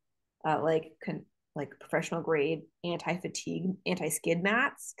giant, like professional grade anti-fatigue, anti-skid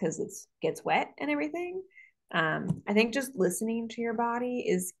mats because it gets wet and everything. I think just listening to your body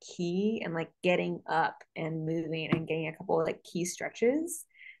is key, and like getting up and moving and getting a couple of like key stretches.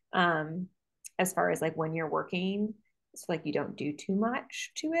 As far as like when you're working, so like you don't do too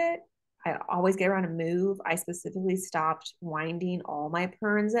much to it. I always get around to move. I specifically stopped winding all my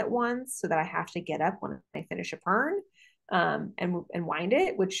perns at once so that I have to get up when I finish a perm and wind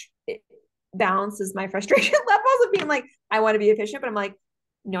it, which it balances my frustration levels of being like, I want to be efficient, but I'm like,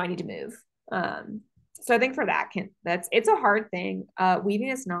 no, I need to move. So I think for that, it's a hard thing. Weaving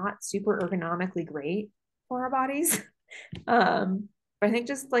is not super ergonomically great for our bodies. But I think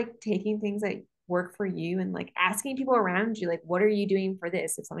just like taking things that work for you and like asking people around you, like, what are you doing for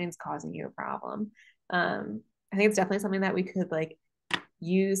this if something's causing you a problem? I think it's definitely something that we could like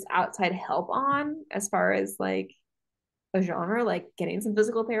use outside help on as far as like a genre, like getting some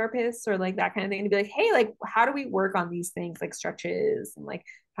physical therapists or like that kind of thing to be like, hey, like, how do we work on these things like stretches and like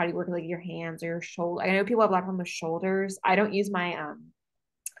how do you work with like your hands or your shoulder? I know people have a lot of problem with shoulders. I don't use my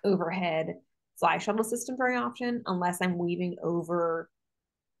overhead fly shuttle system very often unless I'm weaving over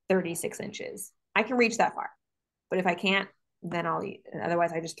 36 inches. I can reach that far, but if I can't, then I'll eat.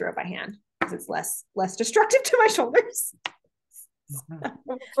 Otherwise, I just throw it by hand because it's less destructive to my shoulders.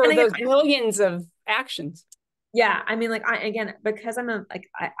 For those millions of actions. Yeah, I mean, like again, because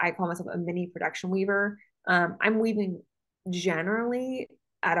I call myself a mini production weaver. I'm weaving generally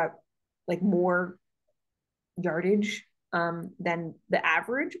at a like more yardage than the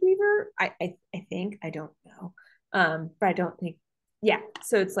average weaver. I think, I don't know, but I don't think, yeah.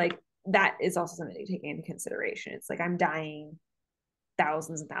 So it's like that is also something to take into consideration. It's like I'm dyeing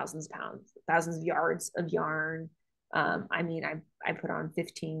thousands and thousands of pounds, thousands of yards of yarn. I mean, I put on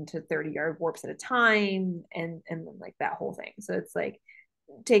 15 to 30 yard warps at a time, and like that whole thing. So it's like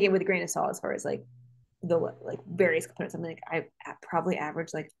take it with a grain of salt as far as like the like various components. I'm like I probably average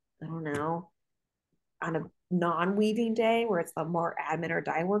like, I don't know, on a non-weaving day where it's a more admin or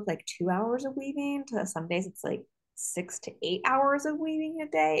dye work, like 2 hours of weaving, to some days it's like 6 to 8 hours of weaving a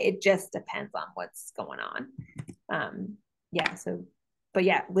day. It just depends on what's going on. Yeah, so but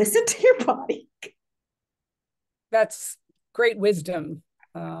yeah, listen to your body. That's great wisdom.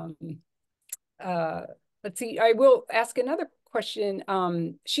 Let's see, I will ask another question.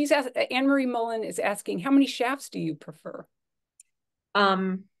 She's asked, Anne-Marie Mullen is asking, how many shafts do you prefer?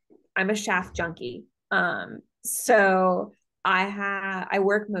 I'm a shaft junkie. So I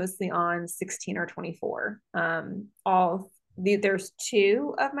work mostly on 16 or 24. There's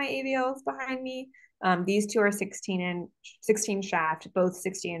two of my AVLs behind me. These two are 16 shaft, both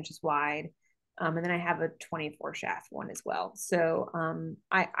 60 inches wide. And then I have a 24 shaft one as well. So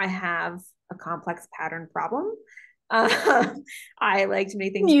I have a complex pattern problem. I like to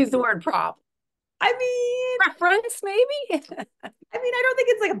make things. Use the word problem. I mean, preference, maybe. I mean, I don't think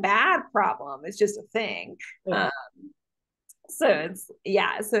it's like a bad problem. It's just a thing. Yeah.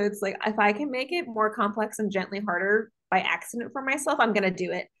 So it's like if I can make it more complex and gently harder by accident for myself, I'm gonna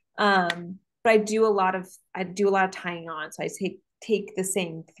do it. But I do a lot of tying on. So I take the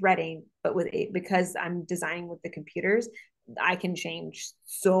same threading, but because I'm designing with the computers, I can change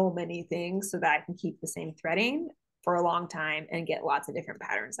so many things so that I can keep the same threading for a long time and get lots of different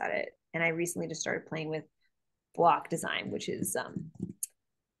patterns at it. And I recently just started playing with block design, which is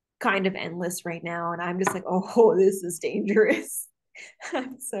kind of endless right now. And I'm just like, oh, this is dangerous.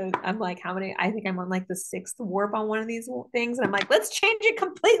 So I'm like, how many? I think I'm on like the 6th warp on one of these things, and I'm like, let's change it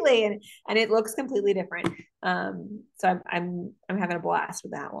completely, and it looks completely different. So I'm having a blast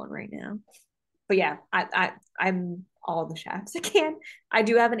with that one right now. But yeah, I'm all the shafts I can. I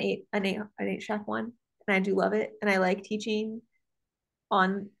do have an eight shaft one, and I do love it, and I like teaching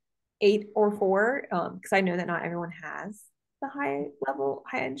on 8 or 4 because I know that not everyone has the high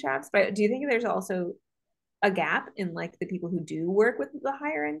end shafts. But do you think there's also a gap in like the people who do work with the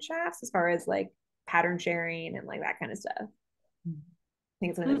higher end shafts as far as like pattern sharing and like that kind of stuff? I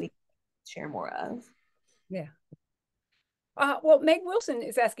think it's something that we share more of. Yeah. Well, Meg Wilson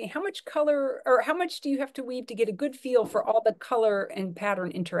is asking, how much color or how much do you have to weave to get a good feel for all the color and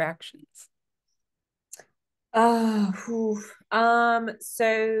pattern interactions? So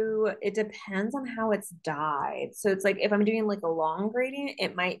it depends on how it's dyed. So it's like if I'm doing like a long gradient,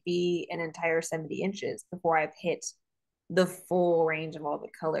 it might be an entire 70 inches before I've hit the full range of all the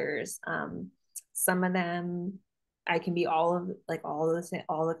colors. Some of them I can be all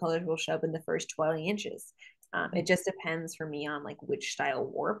the colors will show up in the first 20 inches. It just depends for me on like which style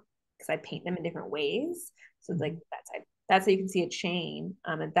warp because I paint them in different ways. So it's like that's how you can see a chain.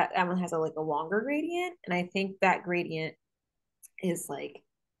 And that one has a like a longer gradient, and I think that gradient is like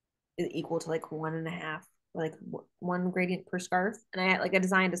is equal to like 1.5, like one gradient per scarf. And I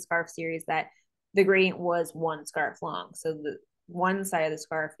designed a scarf series that the gradient was one scarf long. So the one side of the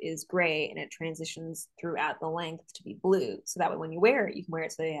scarf is gray and it transitions throughout the length to be blue. So that way when you wear it, you can wear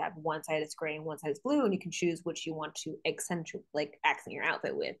it so you have one side is gray and one side is blue, and you can choose which you want to accentuate, like accent your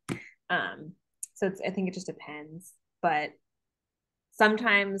outfit with. So I think it just depends. But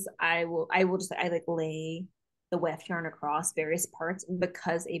sometimes I like lay the weft yarn across various parts, and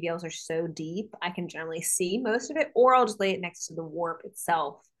because ABLs are so deep, I can generally see most of it, or I'll just lay it next to the warp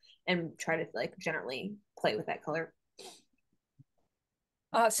itself and try to like generally play with that color.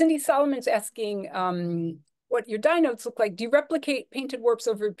 Cindy Solomon's asking what your dye notes look like. Do you replicate painted warps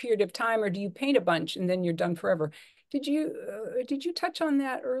over a period of time, or do you paint a bunch and then you're done forever? Did you touch on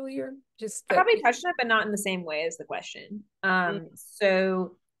that earlier? Just I that. probably touched on it, but not in the same way as the question.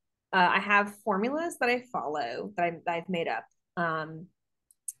 So I have formulas that I follow that I've made up.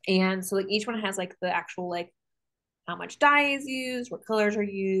 And so like each one has like the actual like how much dye is used, what colors are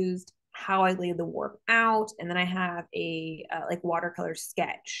used, how I lay the warp out, and then I have a like watercolor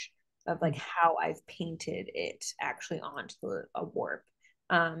sketch of like how I've painted it actually onto a warp.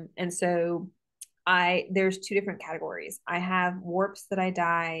 And so there's two different categories. I have warps that I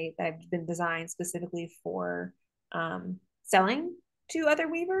dye that have been designed specifically for selling to other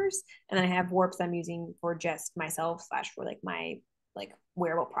weavers, and then I have warps I'm using for just myself slash for like my like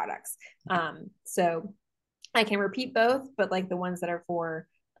wearable products. So I can repeat both, but like the ones that are for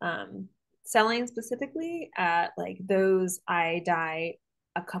selling specifically, like those I dye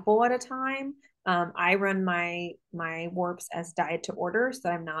a couple at a time. I run my warps as dyed to order, so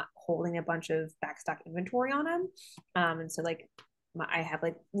I'm not holding a bunch of backstock inventory on them. And so like I have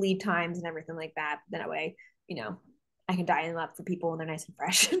like lead times and everything like that. Then that way, I can dye them up for people and they're nice and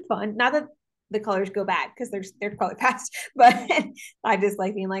fresh and fun. Not that the colors go bad because they're color past, but I just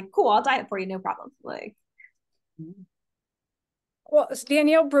like being like, cool, I'll dye it for you, no problem. Like. Well, it's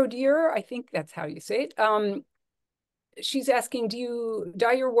Danielle Brodier, I think that's how you say it. She's asking, do you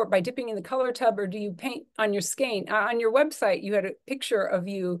dye your warp by dipping in the color tub, or do you paint on your skein? On your website, you had a picture of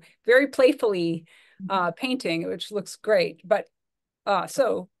you very playfully painting, which looks great. But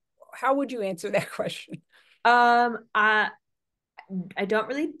so how would you answer that question? I don't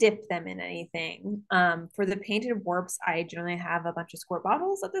really dip them in anything. For the painted warps, I generally have a bunch of squirt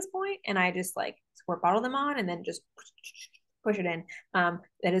bottles at this point, and I just like squirt bottle them on and then just push it in.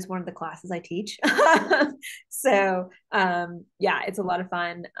 That is one of the classes I teach. So yeah, it's a lot of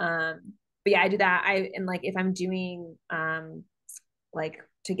fun. But yeah, I do that. And like if I'm doing like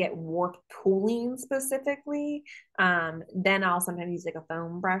to get warp pooling specifically, then I'll sometimes use like a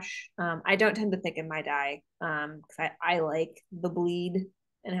foam brush. I don't tend to thicken my dye because I like the bleed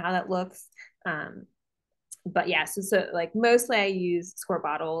and how that looks. But yeah, so like mostly I use squirt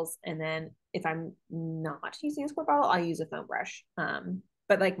bottles, and then if I'm not using a squirt bottle, I'll use a foam brush.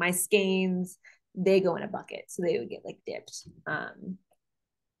 But like my skeins, they go in a bucket, so they would get like dipped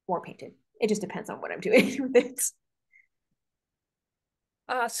or painted. It just depends on what I'm doing with it.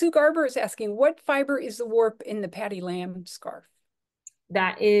 Sue Garber is asking, what fiber is the warp in the Patty Lamb scarf?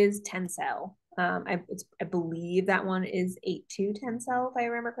 That is tencel. I believe that one is 8-2 tencel, if I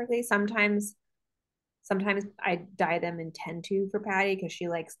remember correctly. Sometimes I dye them in 10-2 for Patty because she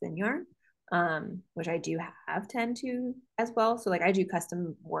likes thin yarn, which I do have 10-2 as well. So like I do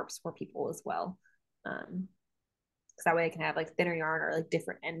custom warps for people as well. Because that way I can have like thinner yarn or like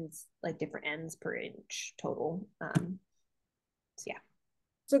different ends per inch total. So yeah.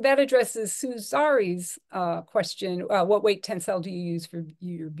 So that addresses Sue Zari's question. What weight tencel do you use for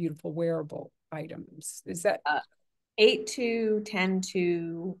your beautiful wearable items? Is that 8-2,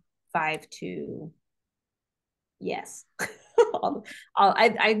 10-2, 5-2? Yes.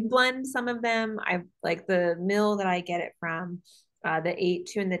 I blend some of them. I like the mill that I get it from. The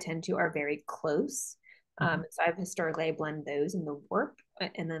 8-2 and the 10-2 are very close. So I've historically blend those in the warp,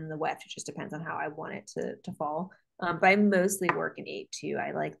 and then the weft. It just depends on how I want it to fall. But I mostly work in 8-2.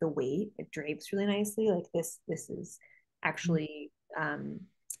 I like the weight; it drapes really nicely. Like this is actually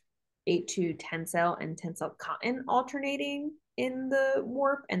 8-2 tencel and tencel cotton alternating in the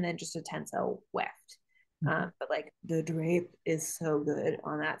warp, and then just a tencel weft. But like the drape is so good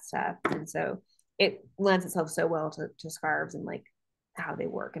on that stuff. And so it lends itself so well to scarves and like how they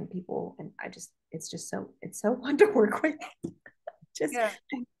work and people. And it's so fun to work with. Just, Yeah,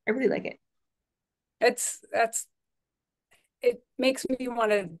 I really like it. it makes me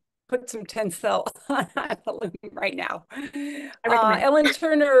want to put some tencel on the loom right now. I recommend Ellen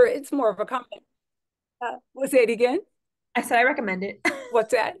Turner, it's more of a comment. Was it again? I said I recommend it.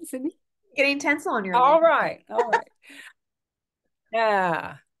 What's that, Sydney? Getting tencel on your loom. All right, all right.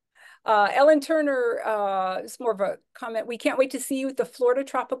 Yeah. Ellen Turner, it's more of a comment. We can't wait to see you at the Florida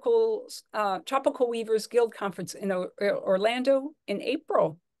Tropical Weavers Guild Conference in Orlando in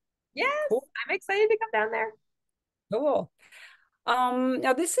April. Yes, Cool. I'm excited to come down there. Cool.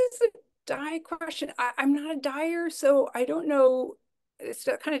 Now this is a dye question. I'm not a dyer, so I don't know.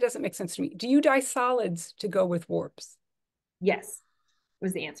 That kind of doesn't make sense to me. Do you dye solids to go with warps? Yes,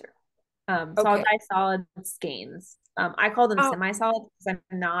 was the answer. So I'll Okay. dye solid skeins. I call them Oh, semi-solid because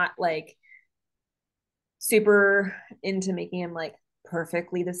I'm not like super into making them like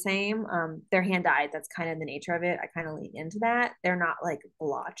perfectly the same. They're hand dyed. That's kind of the nature of it. I kind of lean into that. They're not like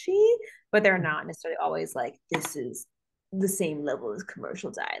blotchy, but they're not necessarily always like this is the same level as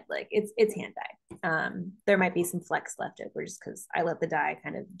commercial dyed. Like it's hand dyed. There might be some flex left over just because I let the dye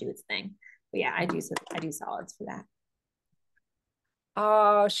kind of do its thing. But yeah, I do solids for that.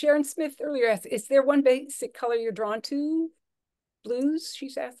 Sharon Smith earlier asked, is there one basic color you're drawn to? Blues,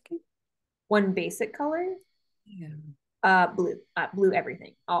 she's asking. One basic color, Yeah. blue, blue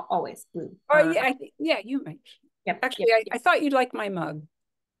everything, always blue. Oh yeah, yeah, you mentioned. Yep, Actually, yep, I thought you'd like my mug.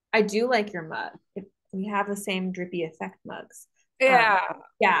 I do like your mug. We have the same drippy effect mugs. Yeah.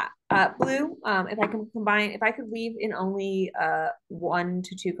 Yeah, blue. If I can combine, if I could weave in only 1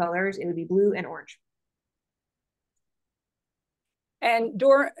 to 2 colors, it would be blue and orange. And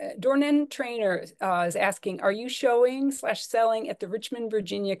Dornan Trainer is asking, are you showing/selling at the Richmond,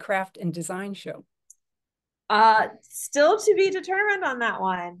 Virginia Craft and Design Show? Still to be determined on that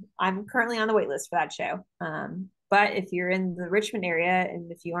one. I'm currently on the wait list for that show. But if you're in the Richmond area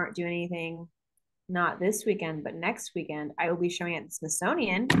and if you aren't doing anything, not this weekend, but next weekend, I will be showing at the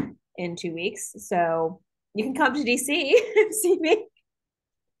Smithsonian in 2 weeks. So you can come to DC and see me.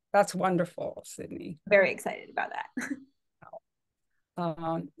 That's wonderful, Sydney. Very excited about that.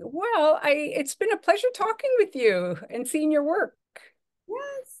 Well, it's been a pleasure talking with you and seeing your work.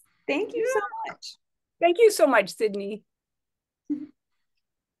 Yes. Thank you Yeah. so much. Thank you so much, Sydney.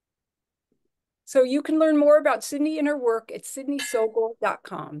 So you can learn more about Sydney and her work at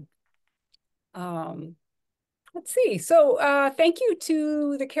sydneysogol.com. Let's see. So thank you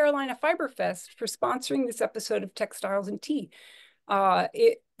to the Carolina Fiber Fest for sponsoring this episode of Textiles and Tea.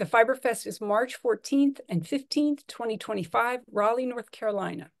 The Fiber Fest is March 14th and 15th, 2025, Raleigh, North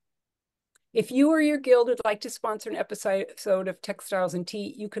Carolina. If you or your guild would like to sponsor an episode of Textiles and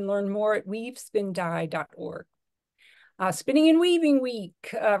Tea, you can learn more at weavespindye.org. Spinning and Weaving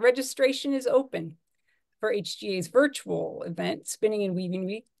Week, registration is open for HGA's virtual event, Spinning and Weaving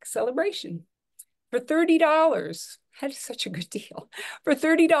Week celebration. For $30, that is such a good deal. For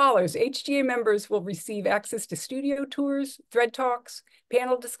 $30, HGA members will receive access to studio tours, thread talks,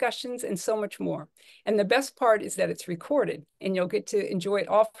 panel discussions, and so much more. And the best part is that it's recorded and you'll get to enjoy it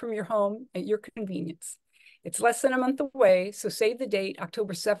all from your home at your convenience. It's less than a month away, so save the date,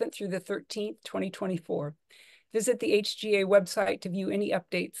 October 7th through the 13th, 2024. Visit the HGA website to view any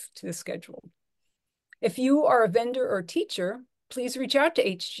updates to the schedule. If you are a vendor or teacher, please reach out to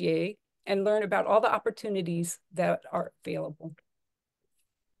HGA and learn about all the opportunities that are available.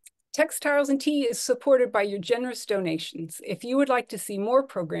 Textiles and Tea is supported by your generous donations. If you would like to see more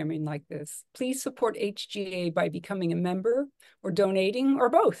programming like this, please support HGA by becoming a member or donating or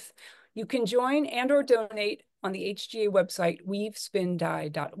both. You can join and or donate on the HGA website,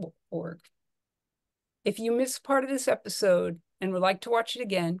 weavespindye.org. If you missed part of this episode and would like to watch it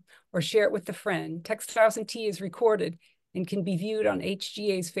again or share it with a friend, Textiles and Tea is recorded and can be viewed on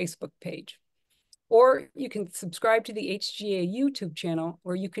HGA's Facebook page. Or you can subscribe to the HGA YouTube channel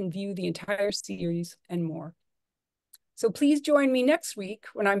where you can view the entire series and more. So please join me next week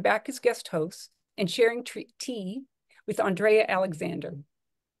when I'm back as guest host and sharing tea with Andrea Alexander.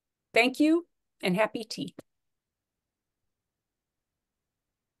 Thank you and happy tea.